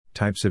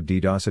Types of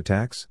DDoS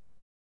attacks?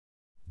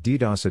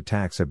 DDoS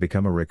attacks have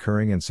become a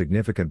recurring and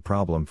significant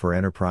problem for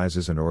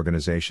enterprises and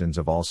organizations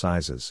of all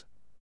sizes.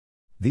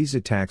 These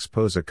attacks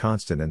pose a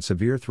constant and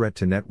severe threat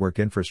to network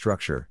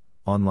infrastructure,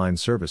 online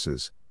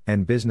services,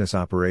 and business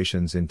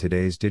operations in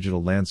today's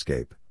digital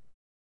landscape.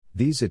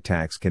 These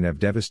attacks can have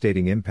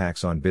devastating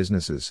impacts on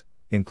businesses,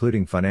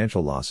 including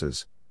financial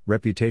losses,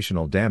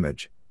 reputational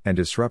damage, and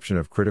disruption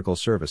of critical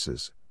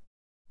services.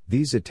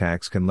 These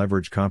attacks can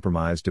leverage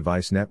compromised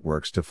device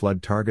networks to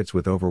flood targets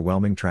with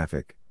overwhelming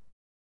traffic.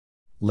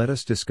 Let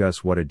us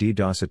discuss what a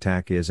DDoS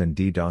attack is and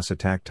DDoS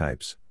attack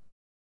types.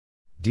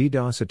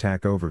 DDoS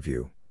attack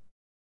overview.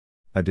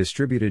 A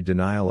distributed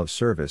denial of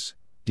service,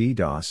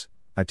 DDoS,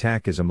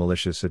 attack is a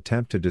malicious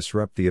attempt to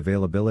disrupt the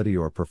availability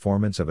or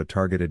performance of a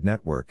targeted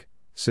network,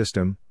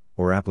 system,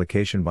 or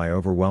application by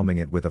overwhelming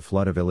it with a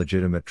flood of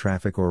illegitimate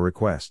traffic or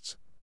requests.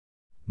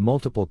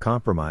 Multiple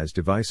compromised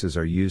devices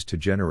are used to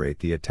generate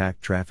the attack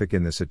traffic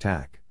in this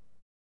attack.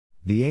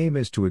 The aim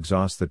is to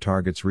exhaust the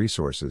target's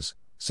resources,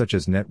 such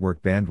as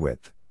network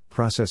bandwidth,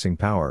 processing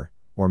power,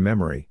 or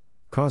memory,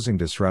 causing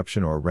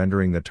disruption or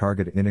rendering the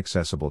target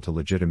inaccessible to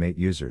legitimate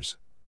users.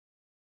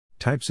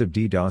 Types of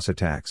DDoS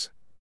attacks.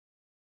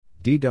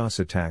 DDoS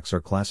attacks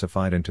are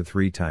classified into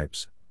three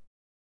types.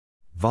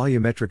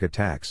 Volumetric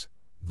attacks.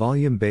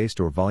 Volume-based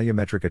or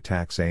volumetric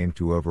attacks aim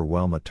to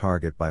overwhelm a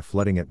target by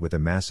flooding it with a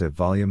massive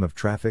volume of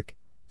traffic,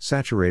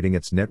 saturating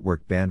its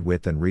network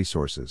bandwidth and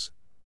resources.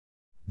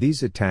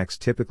 These attacks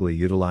typically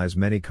utilize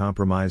many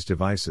compromised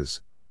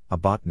devices, a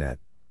botnet,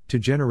 to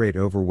generate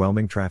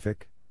overwhelming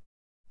traffic.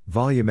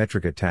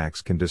 Volumetric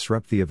attacks can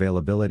disrupt the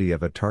availability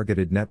of a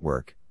targeted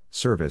network,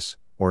 service,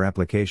 or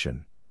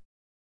application.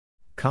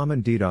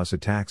 Common DDoS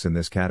attacks in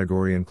this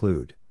category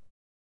include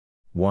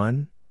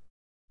 1.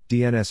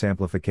 DNS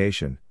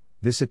amplification.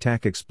 This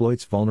attack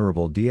exploits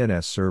vulnerable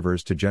DNS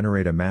servers to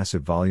generate a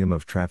massive volume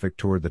of traffic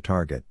toward the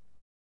target.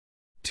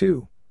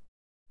 2.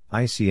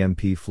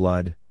 ICMP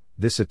flood.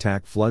 This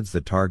attack floods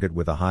the target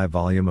with a high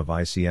volume of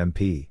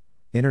ICMP,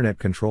 Internet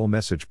Control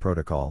Message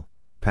Protocol,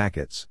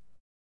 packets.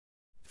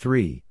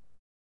 3.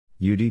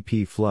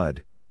 UDP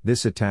flood.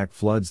 This attack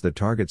floods the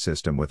target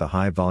system with a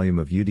high volume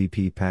of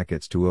UDP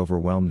packets to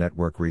overwhelm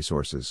network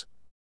resources.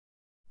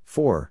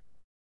 4.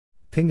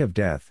 Ping of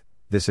death.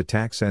 This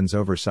attack sends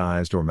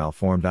oversized or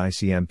malformed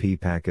ICMP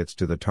packets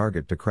to the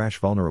target to crash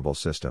vulnerable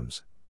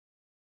systems.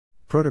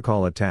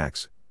 Protocol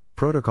attacks.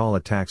 Protocol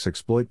attacks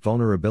exploit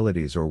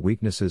vulnerabilities or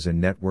weaknesses in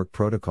network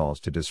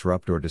protocols to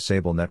disrupt or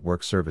disable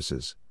network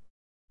services.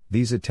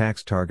 These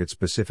attacks target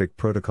specific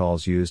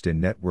protocols used in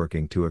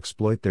networking to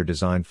exploit their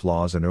design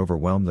flaws and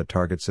overwhelm the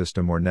target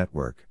system or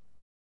network.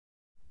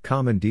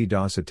 Common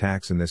DDoS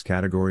attacks in this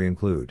category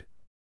include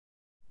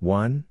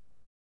 1.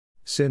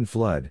 SYN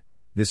flood.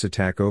 This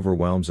attack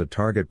overwhelms a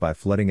target by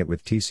flooding it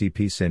with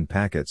TCP SYN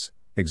packets,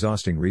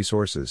 exhausting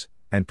resources,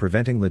 and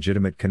preventing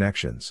legitimate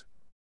connections.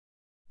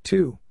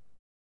 2.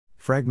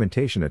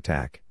 Fragmentation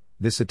attack.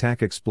 This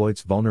attack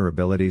exploits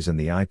vulnerabilities in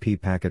the IP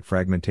packet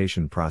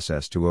fragmentation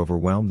process to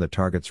overwhelm the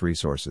target's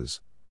resources.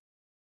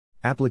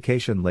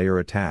 Application layer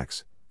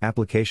attacks.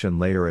 Application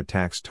layer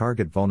attacks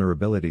target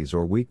vulnerabilities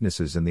or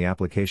weaknesses in the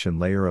application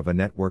layer of a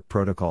network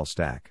protocol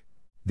stack.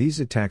 These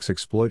attacks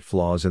exploit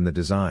flaws in the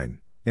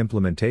design,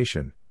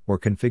 implementation, or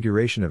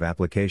configuration of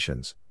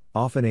applications,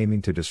 often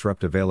aiming to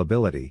disrupt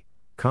availability,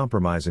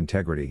 compromise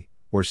integrity,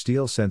 or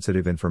steal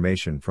sensitive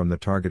information from the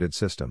targeted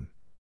system.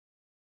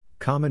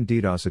 Common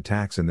DDoS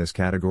attacks in this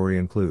category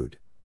include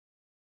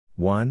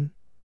 1.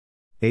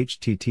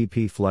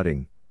 HTTP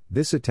flooding.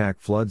 This attack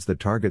floods the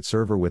target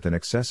server with an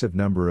excessive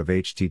number of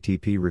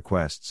HTTP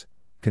requests,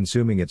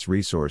 consuming its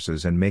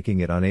resources and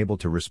making it unable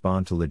to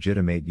respond to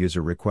legitimate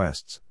user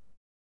requests.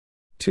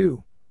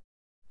 2.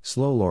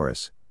 Slow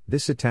LoRaS.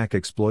 This attack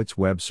exploits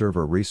web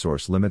server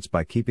resource limits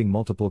by keeping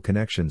multiple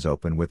connections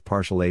open with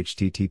partial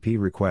HTTP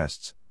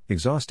requests,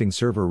 exhausting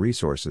server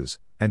resources,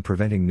 and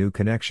preventing new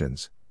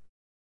connections.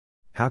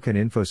 How can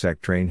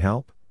InfoSec Train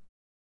help?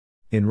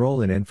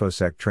 Enroll in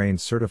InfoSec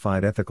Train's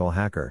Certified Ethical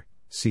Hacker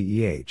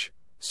 (CEH)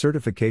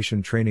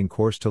 certification training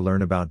course to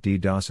learn about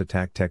DDoS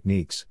attack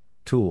techniques,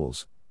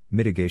 tools,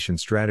 mitigation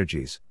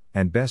strategies,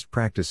 and best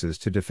practices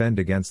to defend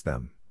against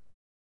them.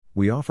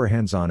 We offer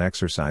hands-on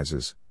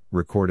exercises,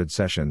 recorded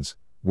sessions,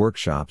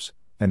 workshops,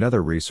 and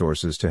other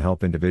resources to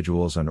help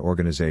individuals and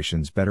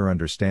organizations better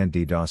understand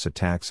DDoS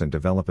attacks and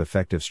develop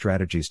effective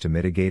strategies to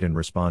mitigate and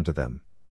respond to them.